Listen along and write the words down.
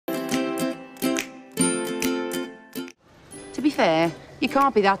To be fair, you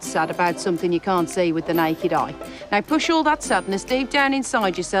can't be that sad about something you can't see with the naked eye. Now push all that sadness deep down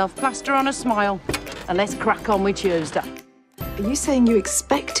inside yourself, plaster on a smile, and let's crack on with Tuesday. Are you saying you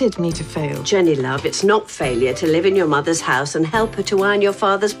expected me to fail? Jenny, love, it's not failure to live in your mother's house and help her to iron your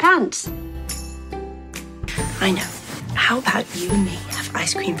father's pants. I know. How about you and me have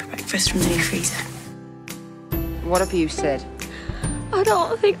ice cream for breakfast from the new freezer? What have you said? I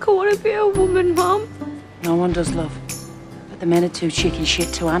don't think I want to be a woman, Mum. No one does, love. But the men are too chicken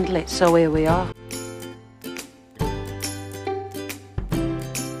shit to handle it, so here we are.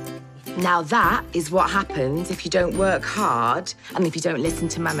 Now that is what happens if you don't work hard and if you don't listen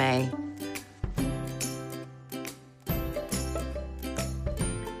to Mummy.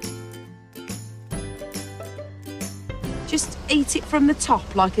 Just eat it from the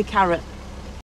top like a carrot.